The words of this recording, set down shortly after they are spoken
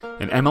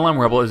An MLM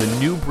Rebel is a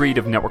new breed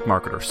of network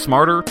marketer,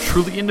 smarter,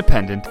 truly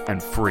independent,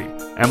 and free.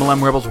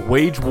 MLM Rebels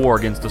wage war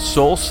against the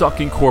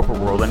soul-sucking corporate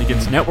world and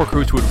against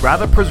networkers who would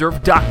rather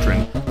preserve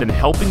doctrine than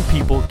helping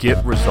people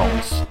get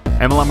results.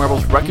 MLM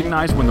Rebels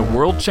recognize when the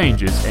world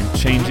changes and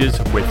changes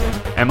with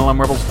it. MLM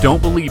Rebels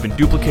don't believe in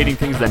duplicating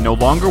things that no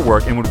longer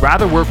work and would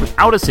rather work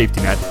without a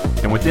safety net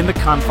than within the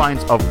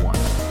confines of one.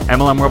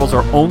 MLM Rebels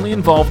are only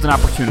involved in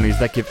opportunities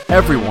that give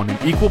everyone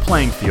an equal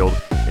playing field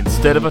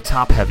instead of a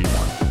top-heavy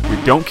one.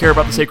 We don't care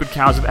about the sacred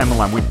cows of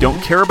MLM. We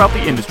don't care about the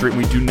industry, and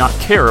we do not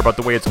care about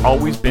the way it's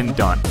always been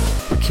done.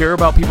 We care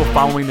about people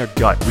following their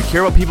gut. We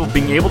care about people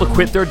being able to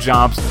quit their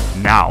jobs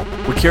now.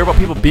 We care about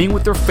people being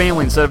with their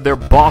family instead of their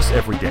boss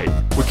every day.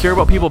 We care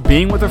about people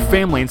being with their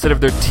family instead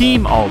of their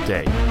team all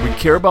day. We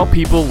care about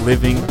people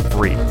living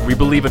free. We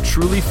believe a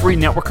truly free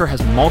networker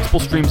has multiple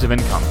streams of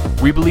income.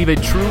 We believe a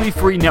truly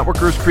free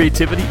networker's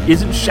creativity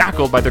isn't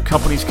shackled by their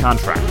company's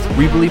contract.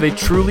 We believe a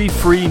truly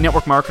free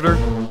network marketer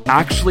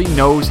actually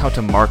knows how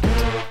to market,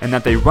 and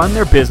that they run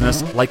their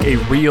business like a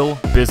real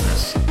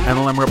business.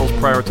 MLM Rebels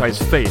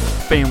prioritize faith,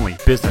 family,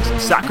 business,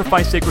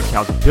 sacrifice sacred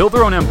cows, build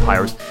their own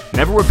empires,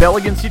 never rebel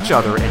against each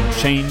other, and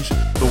change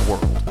the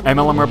world.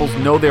 MLM Rebels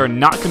know they are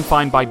not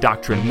confined by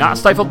doctrine, not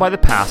stifled by the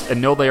past,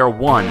 and know they are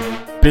one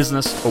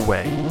business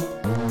away.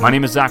 My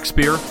name is Zach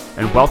Spear,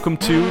 and welcome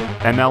to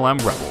MLM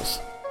Rebels.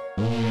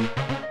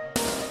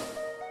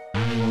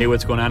 Hey,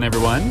 what's going on,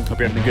 everyone? Hope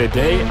you're having a good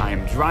day. I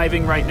am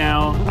driving right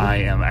now. I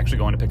am actually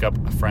going to pick up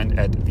a friend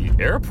at the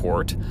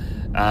airport.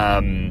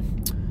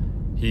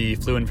 He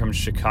flew in from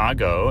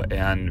Chicago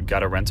and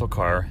got a rental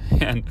car,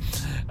 and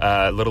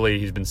literally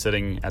he's been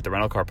sitting at the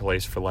rental car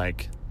place for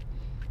like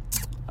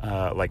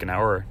an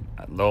hour,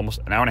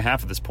 almost an hour and a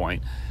half at this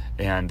point.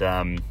 And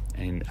I'm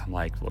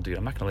like, well, dude,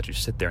 I'm not going to let you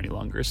sit there any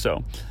longer.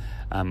 So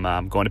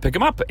I'm going to pick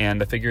him up,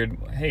 and I figured,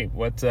 hey,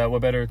 what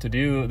better to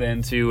do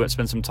than to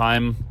spend some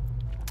time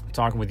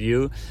talking with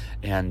you,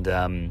 and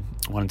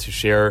wanted to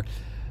share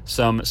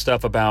some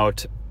stuff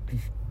about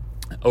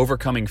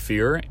overcoming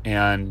fear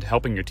and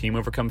helping your team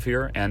overcome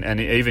fear,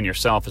 and even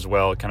yourself as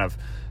well. Kind of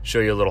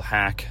show you a little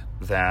hack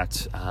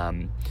that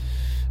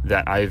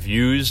I've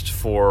used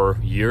for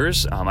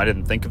years. I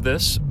didn't think of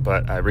this,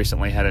 but I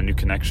recently had a new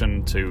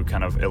connection to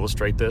kind of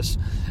illustrate this,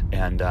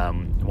 and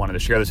wanted to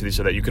share this with you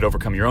so that you could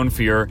overcome your own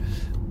fear.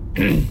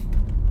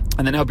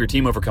 And then help your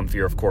team overcome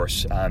fear, of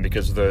course,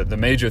 because the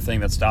major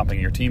thing that's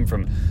stopping your team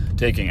from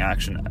taking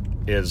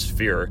action is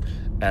fear,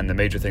 and the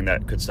major thing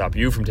that could stop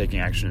you from taking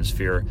action is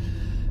fear.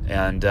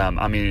 And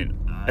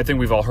I think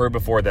we've all heard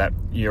before that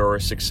your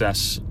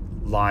success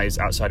lies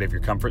outside of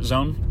your comfort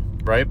zone,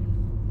 right?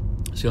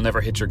 So you'll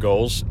never hit your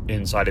goals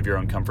inside of your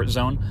own comfort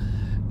zone.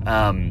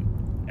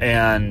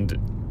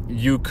 And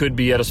you could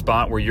be at a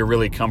spot where you're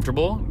really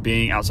comfortable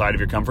being outside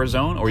of your comfort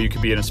zone, or you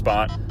could be in a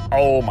spot,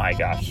 oh my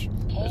gosh,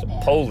 there's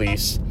a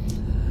police.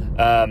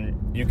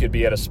 You could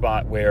be at a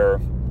spot where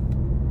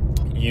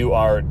you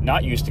are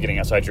not used to getting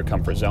outside your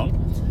comfort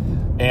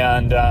zone,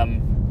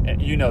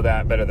 and you know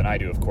that better than I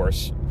do, of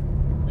course.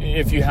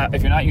 If you're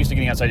not used to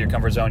getting outside your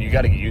comfort zone, you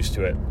got to get used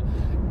to it.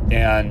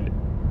 And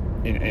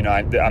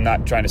I'm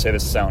not trying to say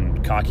this to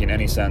sound cocky in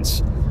any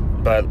sense,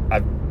 but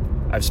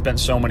I've spent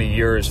so many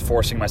years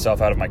forcing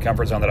myself out of my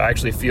comfort zone that I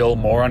actually feel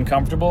more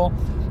uncomfortable,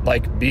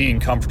 like being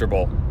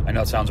comfortable. I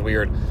know it sounds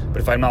weird,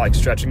 but if I'm not like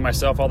stretching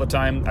myself all the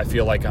time, I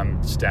feel like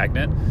I'm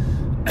stagnant.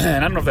 And I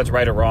don't know if that's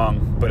right or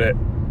wrong, but it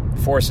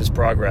forces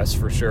progress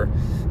for sure.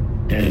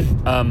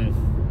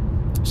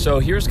 So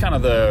here's kind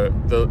of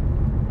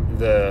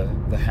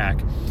the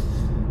hack.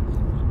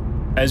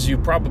 As you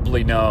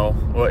probably know,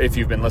 well, if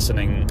you've been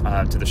listening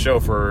to the show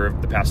for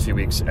the past few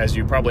weeks, as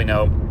you probably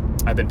know,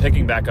 I've been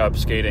picking back up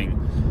skating.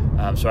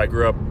 So I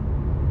grew up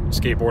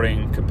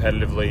skateboarding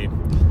competitively,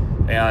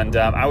 and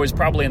I was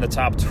probably in the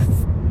top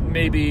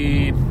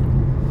maybe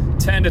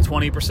 10 to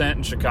 20%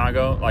 in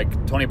Chicago. Like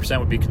 20%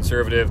 would be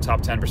conservative,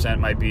 top 10%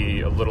 might be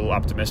a little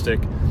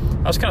optimistic.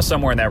 I was kind of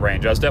somewhere in that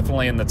range. I was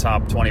definitely in the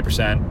top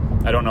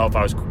 20%. I don't know if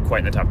I was quite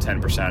in the top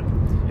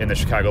 10% in the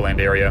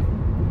Chicagoland area.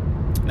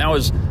 And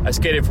I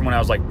skated from when I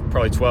was like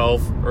probably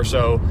 12 or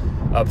so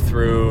up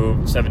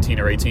through 17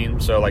 or 18.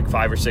 So like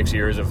 5 or 6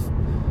 years of,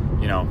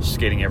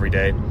 skating every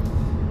day.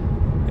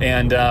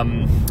 And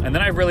then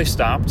I really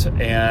stopped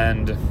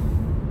and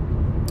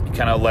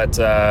kind of let,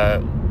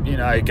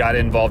 I got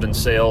involved in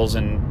sales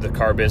and the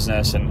car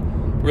business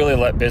and really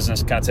let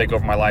business kind of take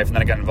over my life. And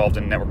then I got involved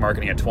in network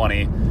marketing at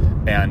 20.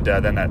 And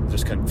then that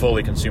just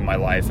fully consumed my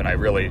life. And I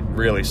really,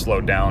 really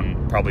slowed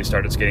down, probably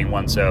started skating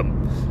once a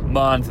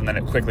month, and then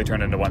it quickly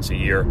turned into once a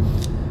year.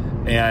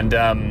 And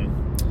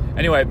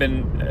anyway, I've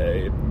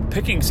been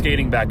picking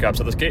skating back up.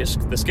 So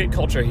the skate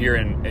culture here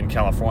in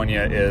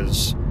California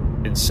is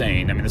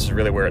insane. I mean, this is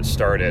really where it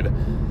started.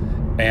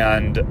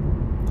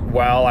 And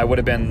while I would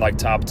have been like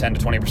top 10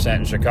 to 20%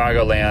 in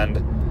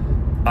Chicagoland,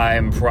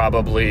 I'm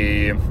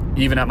probably,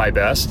 even at my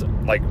best,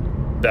 like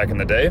back in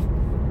the day,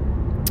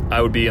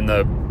 I would be in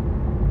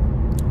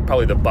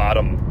probably the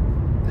bottom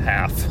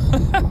half.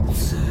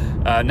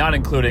 Not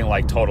including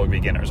like total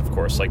beginners, of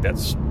course. Like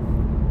that's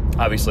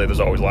Obviously, there's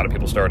always a lot of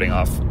people starting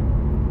off.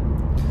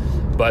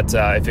 But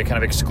if you kind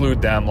of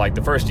exclude them, like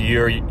the first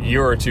year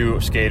or two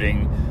of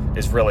skating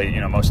is really,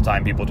 most of the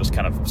time people just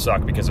kind of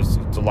suck because it's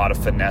a lot of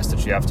finesse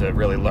that you have to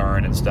really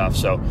learn and stuff.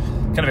 So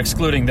kind of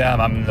excluding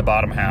them, I'm in the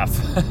bottom half.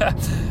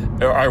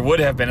 Or I would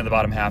have been in the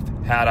bottom half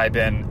had I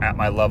been at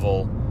my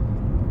level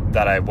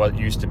that I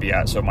used to be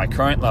at. So my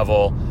current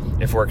level,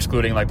 if we're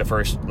excluding like the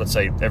first, let's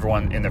say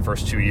everyone in the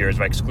first 2 years,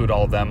 if I exclude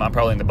all of them, I'm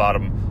probably in the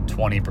bottom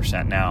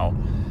 20% now.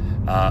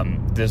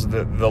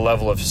 The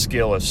level of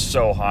skill is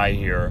so high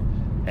here.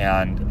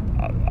 And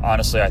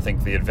honestly, I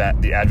think the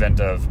advent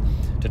of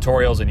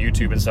tutorials and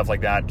YouTube and stuff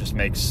like that just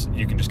makes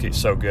you can just get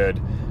so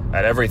good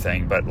at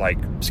everything. But like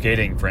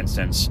skating, for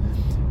instance,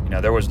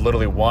 there was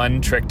literally one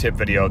trick tip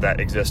video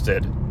that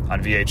existed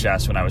on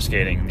VHS when I was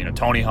skating.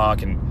 Tony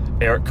Hawk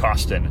and Eric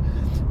Costin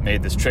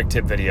made this trick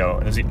tip video,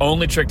 and it was the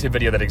only trick tip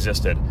video that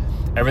existed.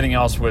 Everything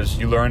else was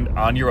you learned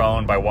on your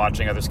own by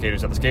watching other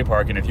skaters at the skate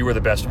park, and if you were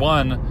the best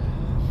one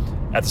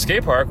at the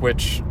skate park,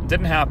 which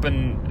didn't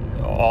happen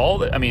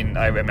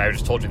I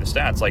just told you the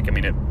stats.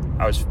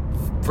 I was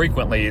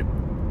frequently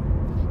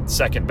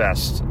second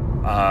best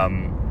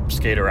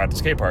skater at the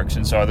skate parks,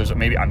 and so there's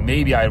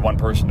maybe I had one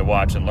person to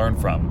watch and learn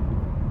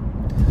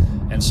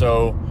from, and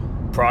so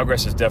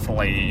progress is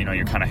definitely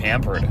you're kind of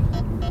hampered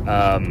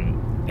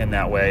in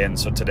that way. And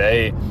so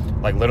today,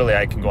 like literally,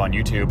 I can go on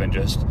YouTube and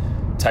just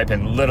type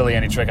in literally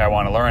any trick I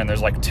want to learn.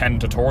 There's like 10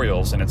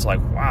 tutorials, and it's like,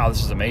 wow,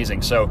 this is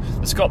amazing. So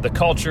it's called the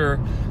culture.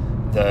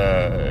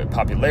 The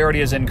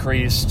popularity has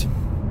increased,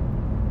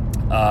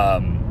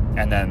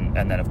 and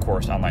then of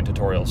course online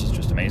tutorials is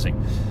just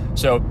amazing.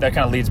 So that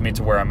kind of leads me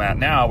to where I'm at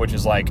now, which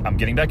is like I'm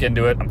getting back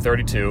into it. I'm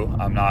 32.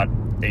 I'm not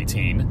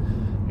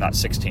 18, not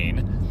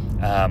 16.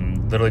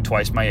 Literally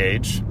twice my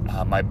age.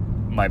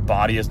 My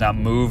body has not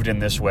moved in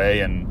this way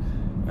in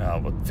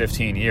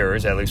 15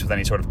 years, at least with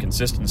any sort of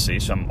consistency.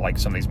 Some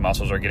of these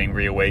muscles are getting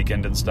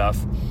reawakened and stuff.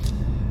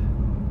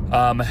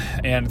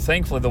 And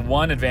thankfully, the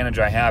one advantage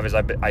I have is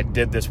I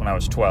did this when I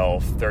was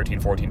 12, 13,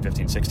 14,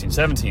 15, 16,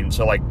 17.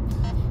 So,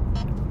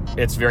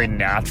 it's very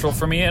natural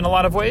for me in a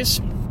lot of ways.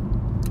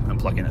 I'm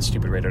plugging that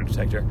stupid radar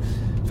detector.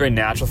 It's very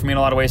natural for me in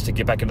a lot of ways to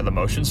get back into the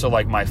motion. So,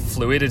 my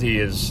fluidity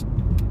is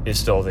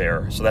still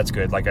there. So that's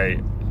good.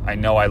 I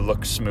know I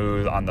look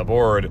smooth on the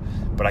board,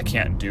 but I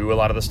can't do a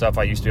lot of the stuff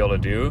I used to be able to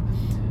do.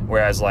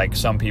 Whereas,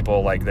 some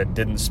people, that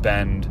didn't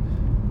spend,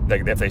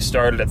 if they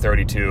started at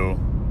 32...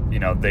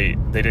 they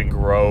didn't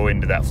grow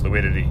into that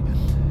fluidity.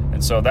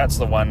 And so that's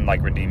the one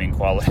redeeming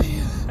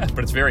quality. But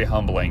it's very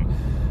humbling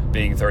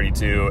being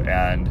 32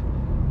 and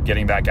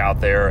getting back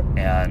out there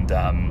and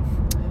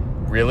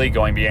really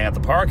going being at the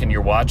park, and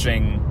you're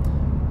watching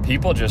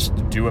people just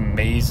do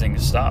amazing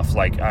stuff.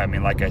 Like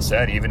I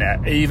said, even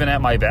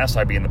at my best,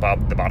 I'd be in the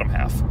bottom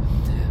half.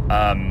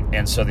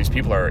 And so these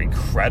people are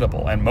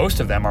incredible, and most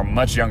of them are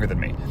much younger than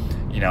me.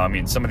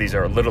 Some of these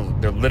they're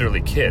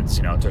literally kids,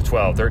 they're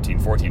 12, 13,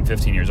 14,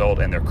 15 years old,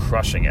 and they're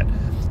crushing it,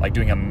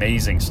 doing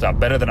amazing stuff,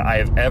 better than I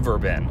have ever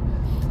been.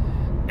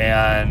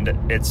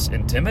 And it's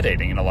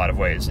intimidating in a lot of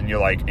ways. And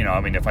you're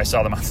if I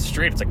saw them on the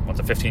street, it's it's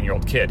a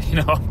 15-year-old kid,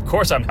 of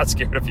course I'm not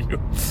scared of you.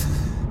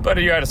 But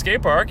you're at a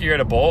skate park, you're at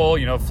a bowl,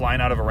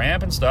 flying out of a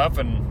ramp and stuff,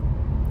 and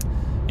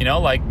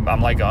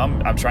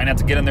I'm trying not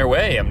to get in their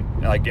way. And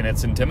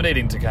it's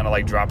intimidating to kind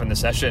of drop in the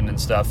session and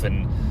stuff,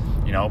 and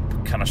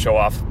kind of show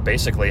off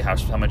basically how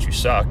much you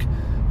suck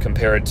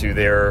compared to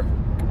their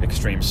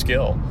extreme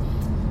skill.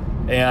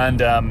 And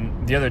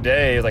the other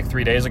day,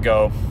 3 days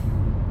ago,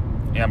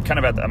 I'm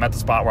at the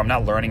spot where I'm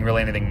not learning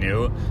really anything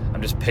new.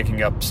 I'm just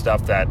picking up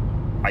stuff that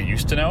I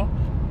used to know.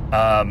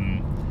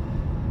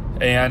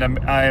 And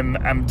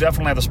I'm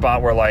definitely at the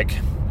spot where I'm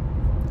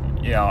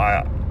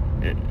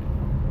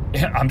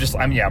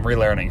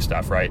relearning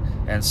stuff, right?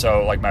 And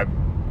so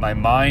my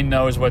mind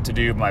knows what to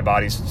do, but my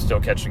body's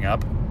still catching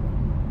up.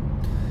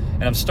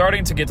 And I'm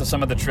starting to get to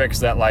some of the tricks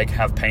that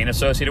have pain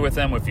associated with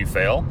them if you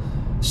fail.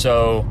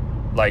 So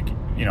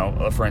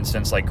for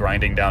instance,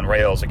 grinding down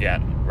rails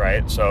again,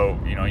 right? So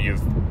you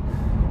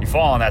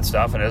fall on that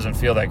stuff and it doesn't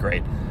feel that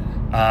great.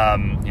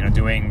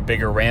 Doing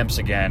bigger ramps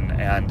again,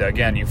 and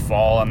again you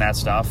fall on that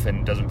stuff and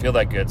it doesn't feel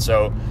that good.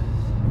 So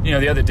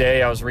the other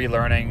day I was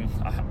relearning.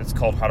 It's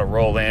called how to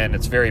roll in.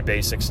 It's very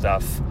basic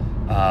stuff.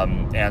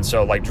 And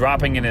so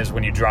dropping in is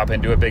when you drop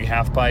into a big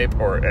half pipe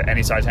or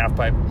any size half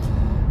pipe.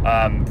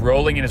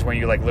 Rolling in is when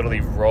you literally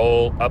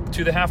roll up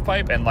to the half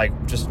pipe and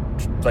just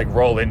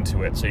roll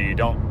into it. So you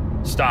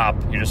don't stop.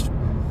 You just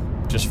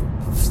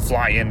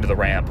fly into the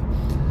ramp,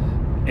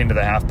 into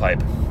the half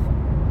pipe.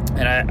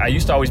 And I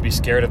used to always be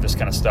scared of this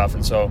kind of stuff.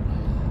 And so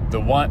the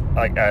one,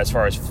 as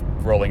far as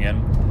rolling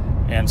in.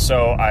 And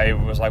so I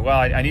was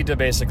I need to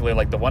basically,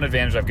 the one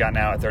advantage I've got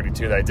now at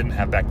 32 that I didn't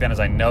have back then is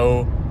I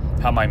know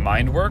how my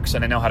mind works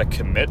and I know how to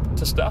commit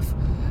to stuff.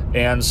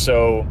 And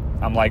so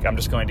I'm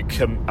just going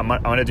to I'm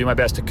going to do my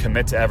best to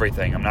commit to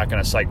everything. I'm not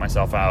going to psych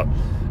myself out.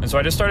 And so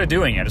I just started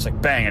doing it. Just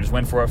bang, I just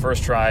went for a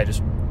first try,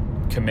 just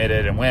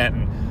committed and went,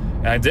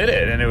 and I did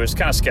it. And it was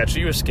kind of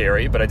sketchy. It was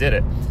scary, but I did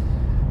it.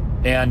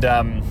 And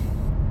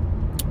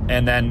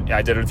And then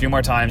I did it a few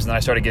more times, and then I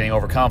started getting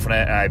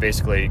overconfident, and I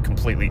basically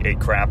completely ate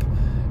crap.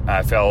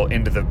 I fell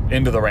into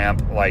the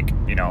ramp, like,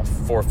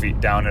 4 feet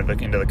down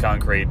into the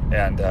concrete,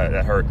 and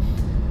that hurt.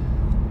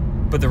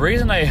 But the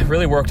reason I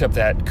really worked up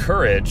that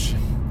courage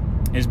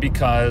is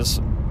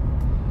because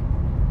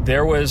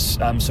there was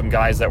some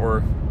guys that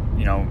were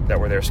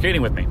there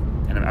skating with me,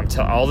 and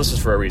all this is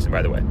for a reason,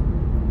 by the way.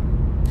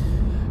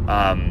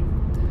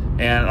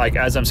 And like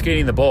as I'm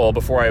skating the bowl,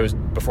 before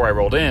I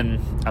rolled in,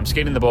 I'm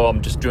skating the bowl.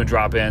 I'm just doing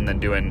drop in, then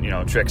doing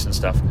tricks and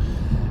stuff.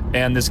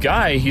 And this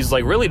guy, he's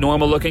like really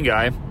normal looking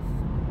guy,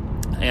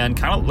 and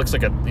kind of looks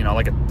like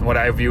what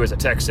I view as a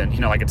Texan,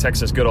 like a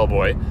Texas good old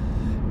boy,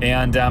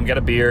 and got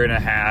a beard and a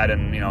hat,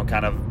 and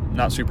kind of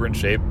not super in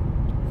shape.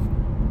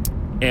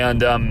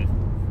 And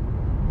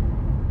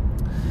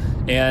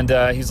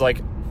he's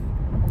like,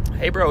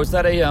 "Hey, bro, is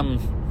that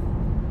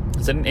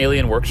an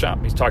alien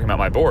workshop?" He's talking about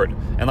my board.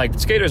 And like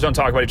skaters don't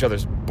talk about each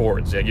other's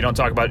boards. You don't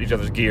talk about each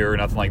other's gear or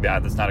nothing like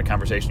that. That's not a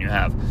conversation you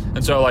have.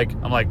 And so like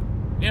I'm like,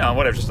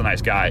 whatever, just a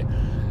nice guy.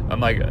 I'm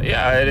like,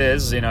 yeah, it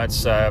is. It's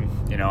he's like,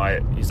 I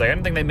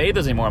didn't think they made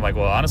this anymore. I'm like,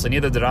 well, honestly,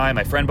 neither did I.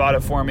 My friend bought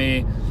it for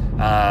me,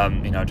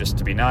 just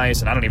to be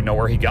nice. And I don't even know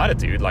where he got it,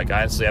 dude. Like,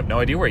 I honestly have no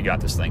idea where he got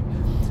this thing.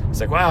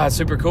 He's like, wow, that's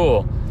super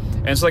cool.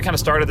 And so I kind of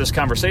started this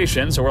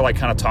conversation. So we're like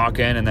kind of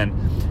talking, and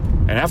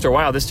after a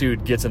while, this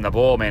dude gets in the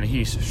bowl, man.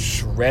 He's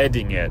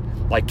shredding it,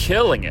 like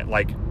killing it,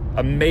 like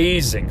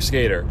amazing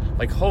skater.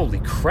 Like, holy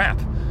crap.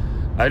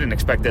 I didn't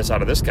expect this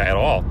out of this guy at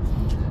all.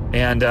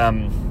 And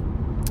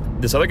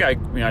this other guy,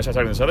 I started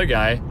talking to this other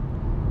guy,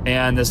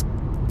 and the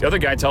other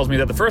guy tells me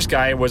that the first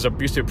guy used to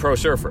be a pro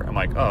surfer. I'm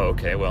like, oh,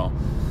 okay, well,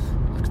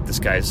 this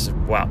guy's,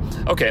 wow.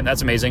 Okay,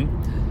 that's amazing.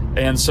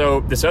 And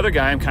so this other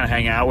guy I'm kind of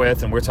hanging out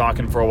with, and we're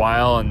talking for a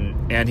while,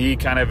 and he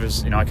kind of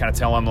is, I kind of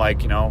tell him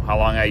like, how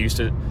long I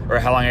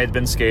had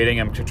been skating.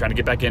 I'm trying to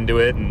get back into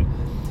it,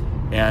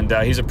 and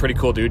he's a pretty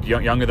cool dude,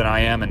 younger than I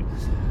am,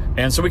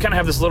 and so we kind of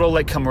have this little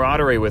like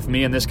camaraderie with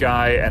me and this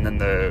guy, and then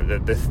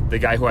the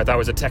guy who I thought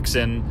was a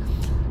Texan,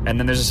 and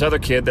then there's this other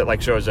kid that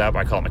like shows up.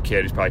 I call him a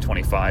kid. He's probably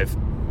 25.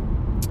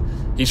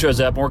 He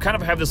shows up, and we're kind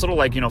of have this little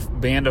like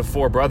band of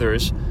 4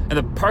 brothers, and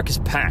the park is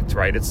packed,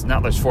 right? It's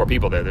not there's 4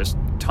 people there. There's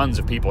tons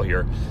of people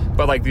here,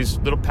 but like these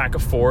little pack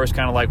of 4 is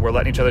kind of like we're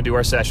letting each other do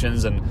our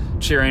sessions and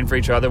cheering for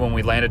each other when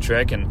we land a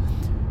trick. And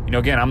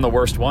again, I'm the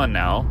worst one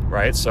now,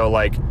 right? So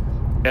like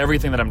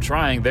everything that I'm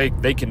trying,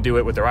 they can do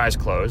it with their eyes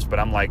closed, but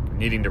I'm like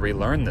needing to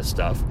relearn this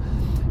stuff.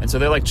 And so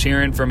they're like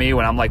cheering for me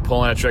when I'm like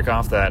pulling a trick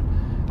off that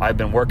I've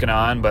been working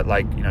on, but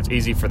like it's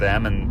easy for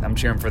them, and I'm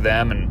cheering for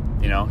them, and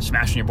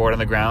smashing your board on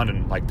the ground,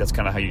 and like that's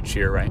kind of how you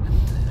cheer, right?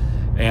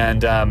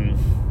 And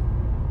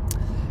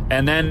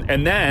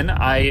then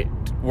I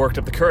worked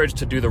up the courage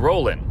to do the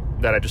roll-in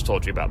that I just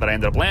told you about, that I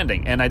ended up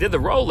landing. And I did the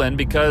roll-in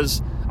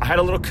because I had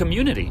a little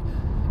community,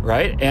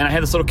 right? And I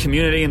had this little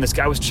community, and this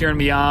guy was cheering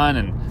me on,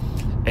 and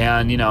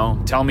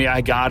telling me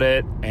I got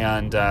it,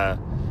 and I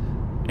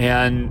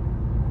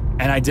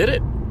did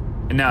it.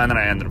 And then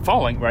I ended up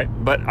falling, right?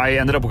 But I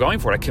ended up going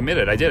for it. I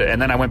committed. I did it. And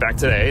then I went back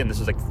today, and this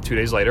was like 2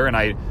 days later, and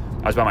I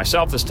was by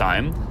myself this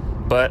time,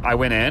 but I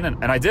went in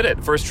and I did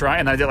it first try,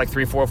 and then I did like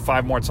 3, 4,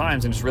 5 more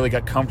times, and just really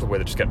got comfortable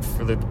with it. Just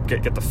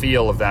get the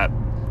feel of that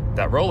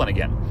rolling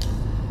again.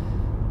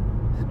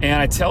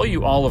 And I tell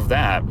you all of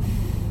that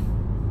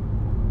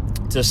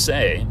to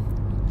say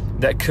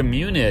that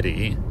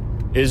community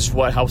is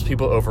what helps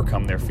people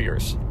overcome their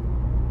fears.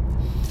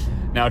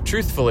 Now,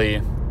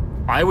 truthfully,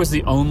 I was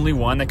the only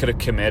one that could have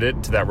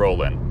committed to that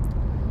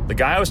roll-in. The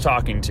guy I was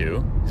talking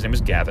to, his name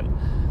is Gavin.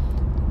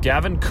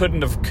 Gavin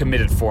couldn't have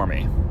committed for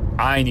me.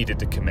 I needed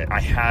to commit.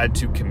 I had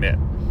to commit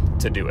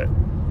to do it.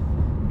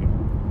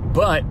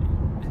 But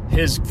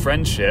his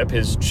friendship,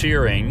 his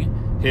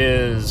cheering,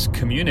 his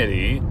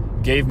community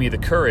gave me the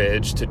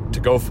courage to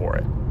go for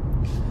it.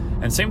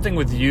 And same thing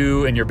with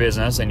you and your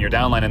business and your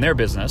downline and their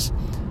business,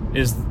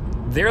 is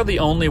they're the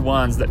only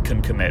ones that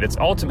can commit. It's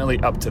ultimately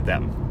up to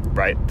them,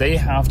 right? They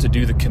have to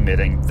do the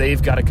committing.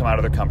 They've got to come out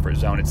of their comfort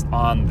zone. It's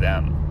on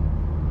them.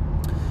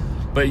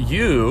 But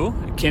you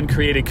can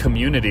create a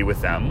community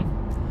with them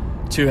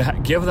to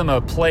give them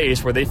a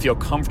place where they feel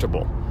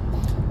comfortable.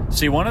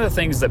 See, one of the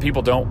things that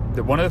people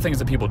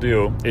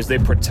do is they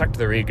protect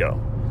their ego.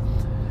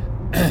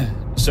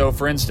 So,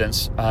 for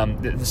instance,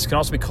 this can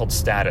also be called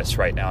status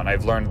right now, and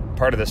I've learned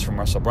part of this from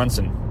Russell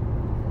Brunson.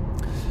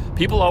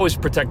 People always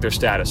protect their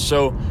status.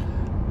 So,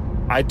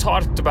 I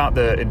talked about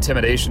the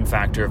intimidation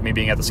factor of me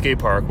being at the skate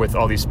park with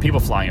all these people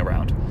flying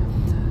around.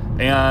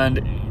 And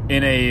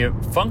in a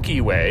funky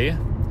way,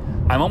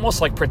 I'm almost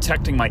like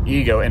protecting my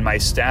ego and my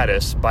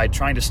status by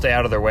trying to stay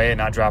out of their way and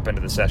not drop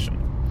into the session.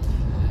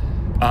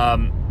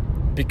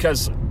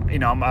 Because,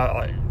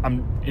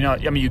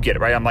 you get it,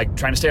 right? I'm like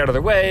trying to stay out of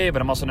their way,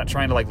 but I'm also not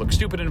trying to like look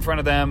stupid in front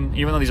of them,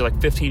 even though these are like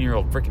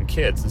 15-year-old freaking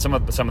kids, and some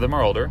of them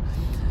are older.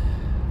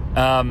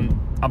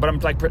 But I'm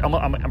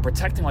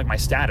protecting like my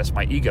status,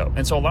 my ego.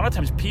 And so a lot of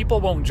times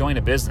people won't join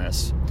a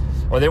business,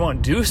 or they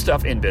won't do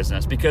stuff in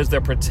business because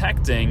they're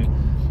protecting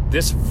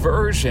this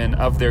version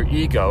of their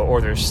ego or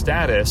their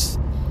status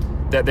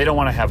that they don't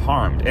want to have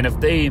harmed. And if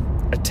they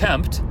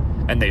attempt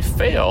and they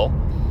fail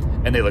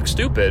and they look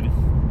stupid,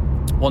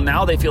 well,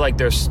 now they feel like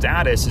their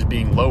status is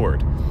being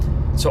lowered.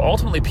 So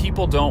ultimately,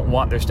 people don't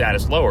want their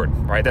status lowered,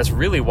 right? That's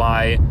really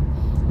why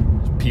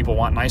people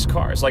want nice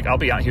cars. Like, I'll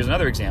be honest, here's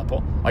another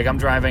example. Like, I'm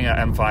driving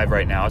an M5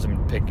 right now as I'm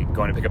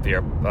going to pick up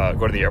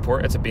go to the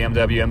airport. It's a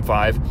BMW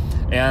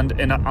M5. And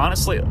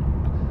honestly,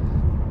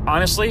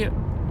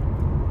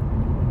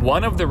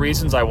 one of the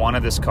reasons I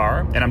wanted this car,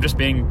 and I'm just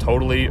being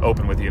totally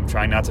open with you, I'm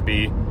trying not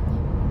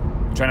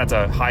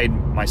to hide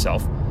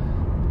myself,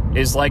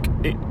 is like,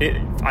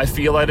 I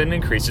feel that it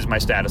increases my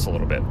status a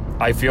little bit.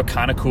 I feel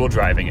kind of cool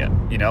driving it,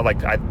 it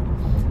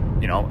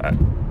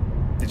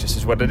just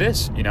is what it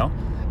is,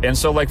 And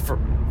so, like,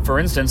 for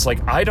instance,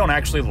 like, I don't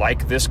actually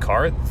like this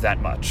car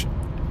that much.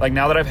 Like,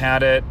 now that I've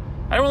had it,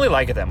 I don't really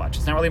like it that much.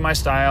 It's not really my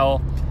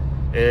style.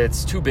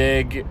 It's too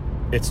big.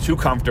 It's too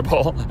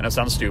comfortable. And it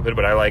sounds stupid,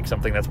 but I like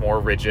something that's more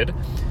rigid.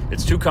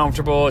 It's too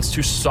comfortable. It's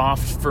too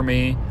soft for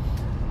me.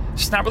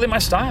 It's just not really my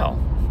style.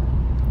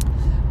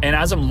 And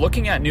as I'm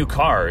looking at new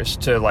cars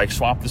to, like,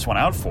 swap this one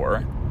out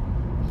for,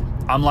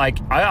 I'm like,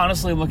 I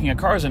honestly am looking at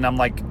cars and I'm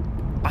like,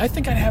 I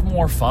think I'd have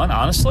more fun,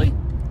 honestly.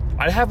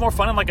 I'd have more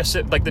fun in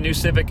like the new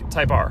Civic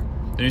Type R,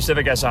 the new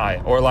Civic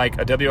Si, or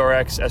like a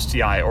WRX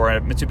STI, or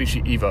a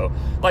Mitsubishi Evo.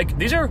 Like,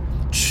 these are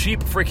cheap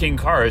freaking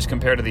cars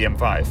compared to the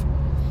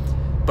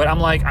M5. But I'm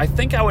like, I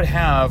think I would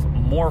have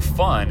more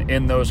fun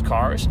in those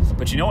cars.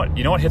 But you know what?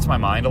 You know what hits my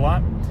mind a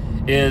lot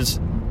is,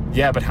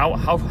 yeah, but how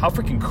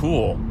freaking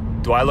cool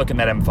do I look in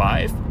that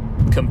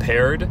M5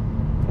 compared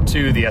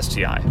to the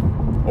STI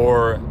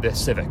or the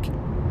Civic?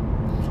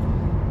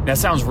 That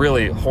sounds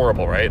really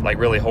horrible, right? Like,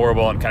 really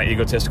horrible and kind of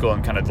egotistical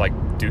and kind of like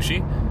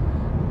douchey.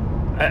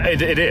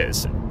 It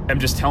is.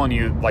 I'm just telling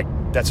you, like,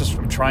 that's just,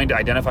 I'm trying to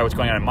identify what's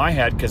going on in my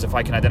head, because if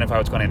I can identify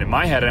what's going on in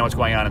my head, I know what's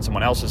going on in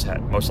someone else's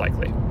head, most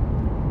likely.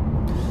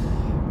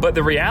 But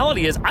the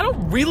reality is, I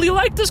don't really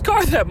like this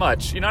car that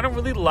much. I don't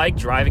really like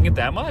driving it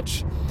that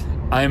much.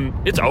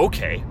 It's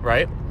okay,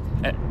 right?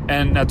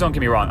 And now, don't get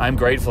me wrong, I'm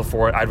grateful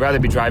for it. I'd rather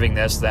be driving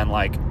this than,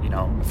 like, a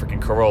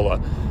freaking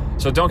Corolla.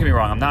 So don't get me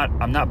wrong,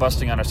 I'm not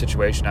busting on our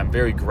situation. I'm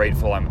very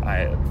grateful.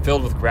 I'm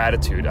filled with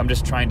gratitude. I'm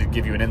just trying to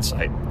give you an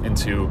insight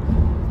into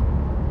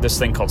this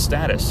thing called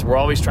status. We're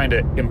always trying to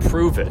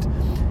improve it.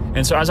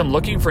 And so as I'm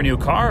looking for new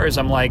cars,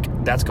 I'm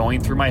like, that's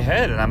going through my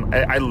head. And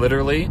I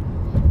literally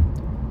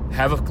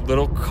have a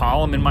little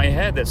column in my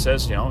head that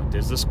says,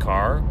 does this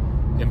car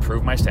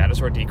improve my status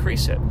or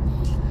decrease it?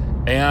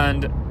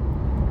 And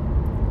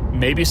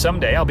maybe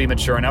someday I'll be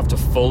mature enough to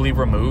fully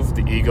remove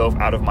the ego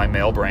out of my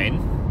male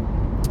brain.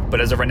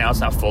 But as of right now, it's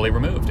not fully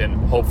removed,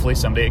 and hopefully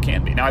someday it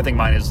can be. Now, I think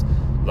mine is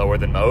lower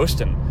than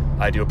most, and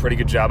I do a pretty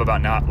good job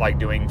about not, like,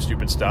 doing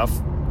stupid stuff.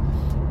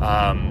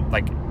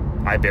 Like,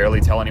 I barely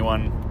tell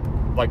anyone.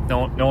 Like,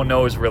 no one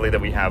knows really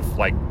that we have,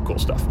 like, cool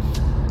stuff.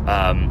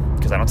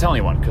 Because I don't tell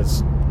anyone,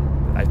 because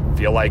I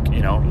feel like,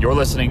 you're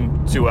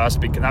listening to us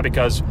not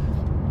because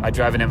I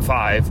drive an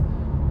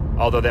M5,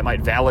 although that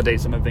might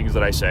validate some of the things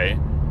that I say.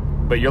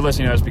 But you're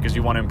listening to us because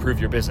you want to improve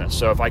your business.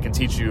 So if I can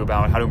teach you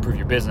about how to improve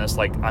your business,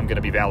 like, I'm going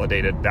to be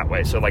validated that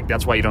way. So, like,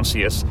 that's why you don't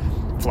see us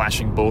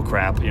flashing bull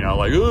crap, like,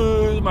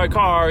 oh, this is my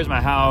car, this is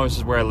my house, this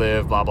is where I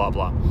live, blah, blah,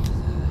 blah.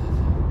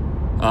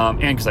 And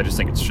because I just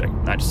think it's shit.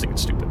 I just think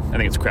it's stupid. I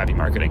think it's crappy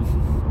marketing.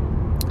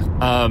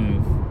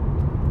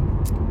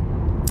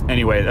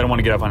 Anyway, I don't want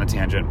to get off on a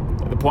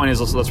tangent. The point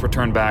is, let's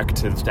return back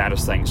to the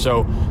status thing.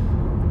 So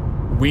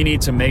we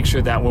need to make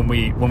sure that when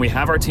we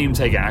have our team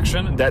take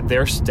action, that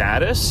their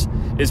status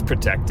is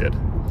protected.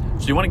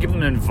 So you want to give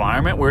them an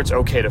environment where it's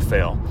okay to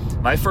fail.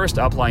 My first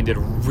upline did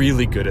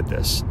really good at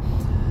this.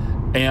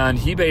 And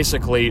he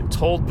basically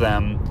told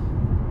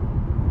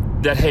them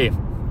that, hey,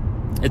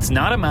 it's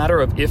not a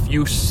matter of if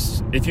you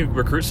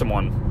recruit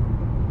someone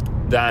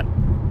that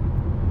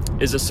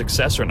is a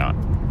success or not.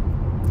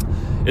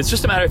 It's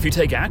just a matter if you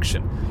take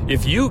action.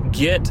 If you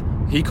get,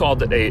 he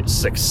called it a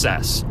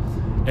success.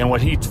 And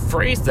what he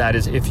phrased that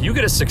is, if you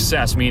get a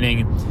success,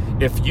 meaning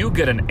if you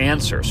get an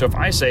answer. So if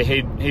I say,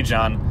 hey,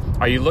 John,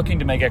 are you looking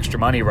to make extra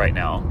money right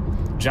now?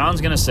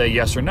 John's going to say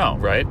yes or no,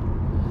 right?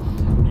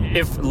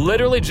 If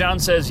literally John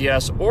says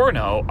yes or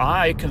no,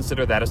 I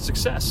consider that a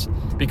success,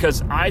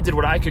 because I did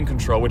what I can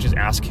control, which is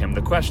ask him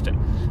the question.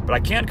 But I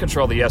can't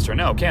control the yes or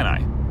no, can I?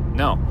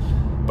 No.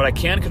 But I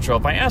can control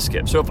if I ask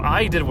it. So if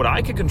I did what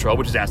I could control,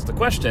 which is ask the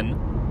question,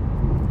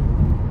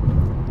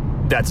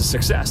 that's a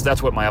success.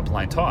 That's what my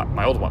upline taught,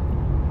 my old one.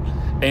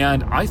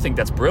 And I think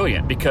that's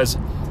brilliant, because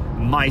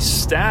my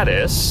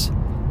status,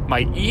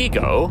 my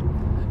ego,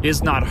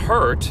 is not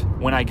hurt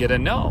when I get a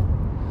no.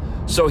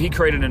 So he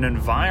created an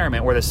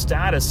environment where the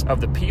status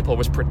of the people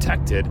was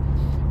protected,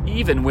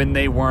 even when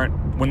they were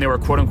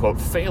quote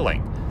unquote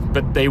failing.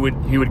 But he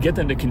would get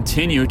them to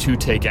continue to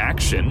take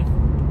action,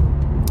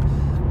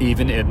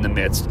 even in the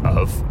midst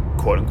of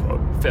quote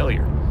unquote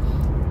failure.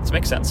 Does that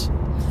make sense?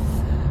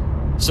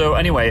 So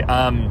anyway,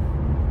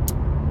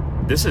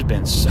 this has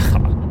been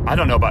I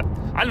don't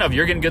know if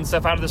you're getting good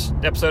stuff out of this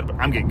episode, but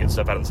I'm getting good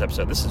stuff out of this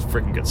episode. This is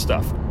freaking good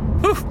stuff.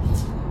 Whew.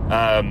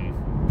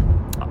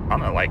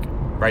 gonna like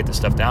write this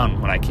stuff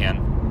down when I can.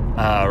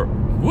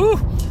 Woo!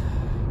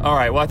 All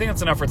right, well, I think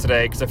that's enough for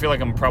today, because I feel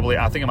like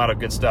I think I'm out of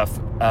good stuff,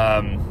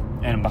 and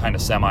I'm behind a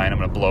semi, and I'm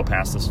gonna blow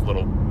past this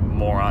little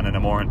moron in a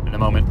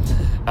moment.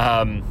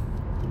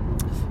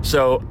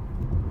 So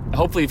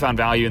hopefully you found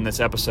value in this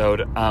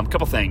episode. A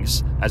couple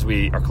things as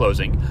we are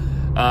closing.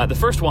 The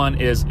first one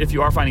is, if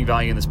you are finding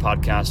value in this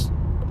podcast,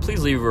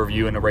 please leave a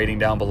review and a rating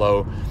down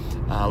below.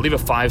 Leave a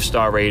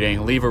 5-star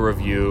rating, leave a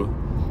review,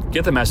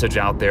 get the message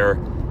out there.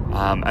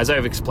 As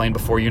I've explained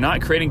before, you're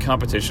not creating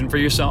competition for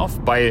yourself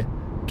by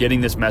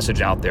getting this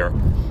message out there.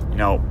 You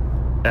know,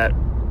 at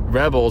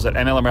Rebels, at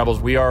MLM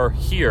Rebels, we are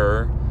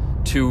here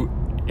to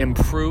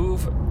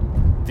improve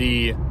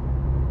the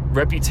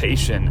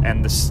reputation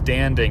and the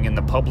standing in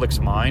the public's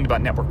mind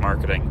about network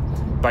marketing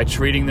by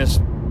treating this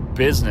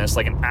business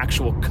like an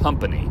actual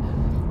company,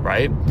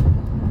 right?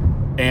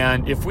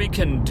 And if we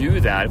can do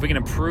that, if we can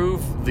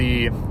improve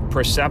the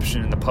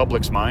perception in the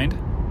public's mind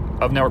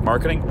of network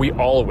marketing, we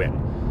all win,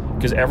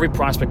 because every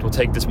prospect will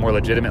take this more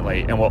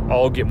legitimately, and we'll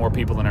all get more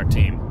people in our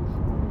team.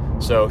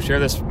 So share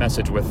this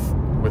message with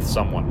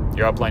someone,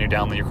 your upline, your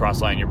downline, your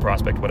crossline, your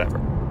prospect,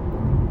 whatever.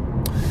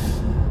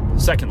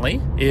 Secondly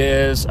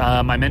is,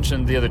 I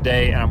mentioned the other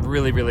day, and I'm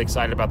really, really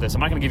excited about this. I'm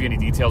not going to give you any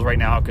details right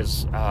now,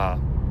 because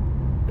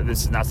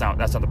that's not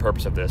the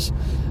purpose of this.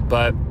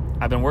 But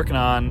I've been working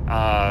on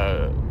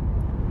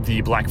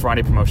the Black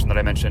Friday promotion that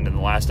I mentioned in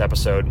the last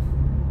episode.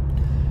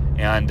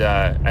 And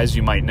as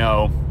you might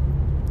know,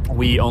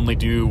 we only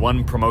do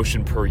one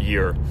promotion per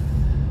year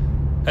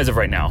as of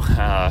right now.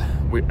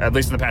 At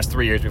least in the past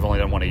 3 years, we've only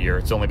done one a year.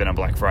 It's only been on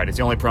Black Friday. It's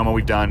the only promo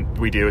we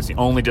do. It's the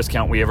only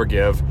discount we ever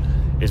give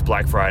is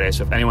Black Friday.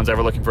 So if anyone's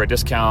ever looking for a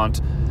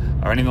discount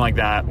or anything like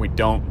that, we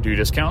don't do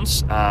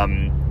discounts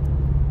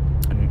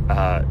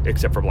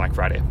except for Black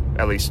Friday.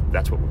 At least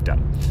that's what we've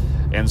done.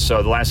 And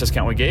so the last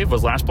discount we gave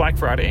was last Black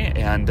Friday,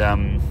 and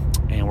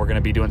we're going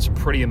to be doing some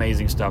pretty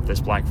amazing stuff this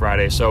Black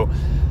Friday. So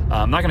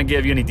I'm not going to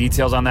give you any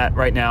details on that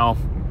right now,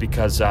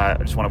 because I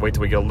just want to wait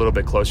till we get a little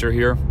bit closer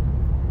here.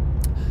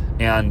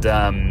 And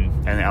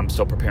I'm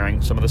still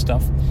preparing some of the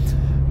stuff.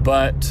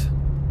 But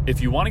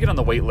if you want to get on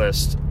the wait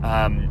list,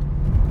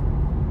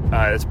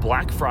 it's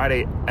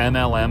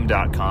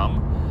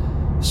blackfridaymlm.com.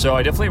 So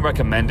I definitely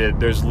recommend it.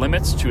 There's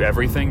limits to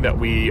everything that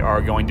we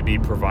are going to be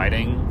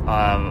providing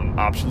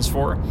options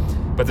for,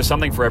 but there's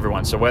something for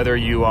everyone. So whether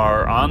you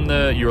are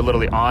you're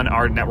literally on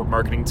our network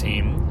marketing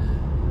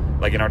team,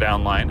 like in our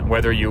downline,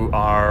 whether you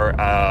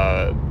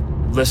are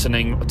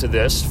listening to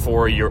this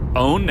for your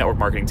own network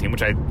marketing team,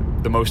 which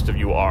the most of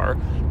you are,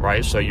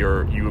 right? So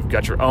you've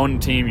got your own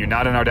team. You're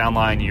not in our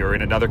downline. You're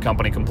in another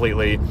company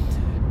completely,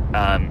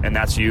 and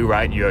that's you,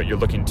 right? You're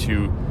looking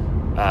to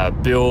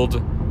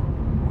build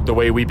the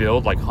way we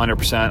build, like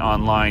 100%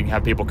 online,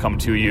 have people come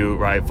to you,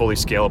 right? Fully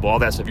scalable, all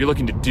that stuff. If you're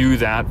looking to do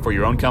that for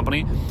your own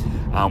company,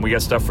 we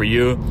got stuff for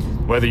you.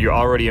 Whether you're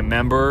already a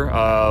member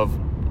of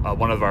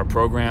one of our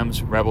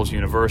programs, Rebels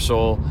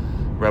Universal,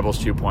 Rebels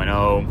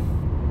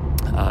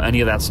 2.0, any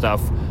of that stuff,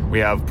 we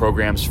have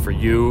programs for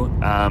you.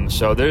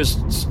 So there's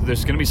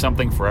going to be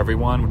something for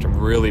everyone, which I'm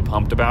really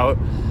pumped about.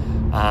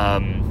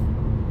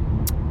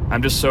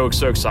 I'm just so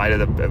excited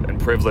and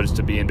privileged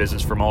to be in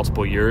business for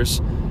multiple years,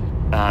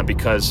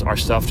 because our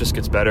stuff just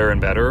gets better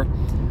and better,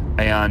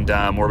 and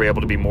we're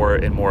able to be more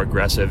and more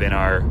aggressive in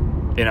our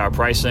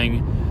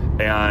pricing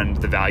and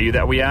the value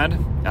that we add,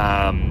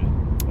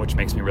 which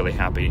makes me really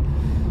happy.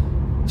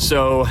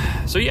 So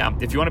yeah,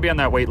 if you want to be on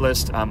that wait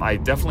list, I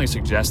definitely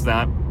suggest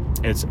that.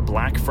 It's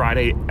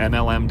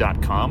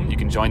blackfridaymlm.com. You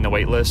can join the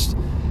wait list,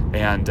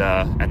 and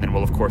then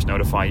we'll of course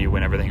notify you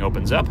when everything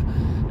opens up,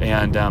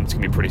 and it's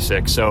gonna be pretty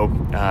sick. So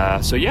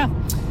yeah.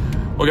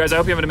 Well, guys, I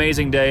hope you have an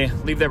amazing day.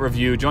 Leave that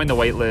review, join the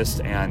wait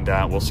list, and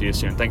we'll see you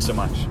soon. Thanks so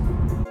much.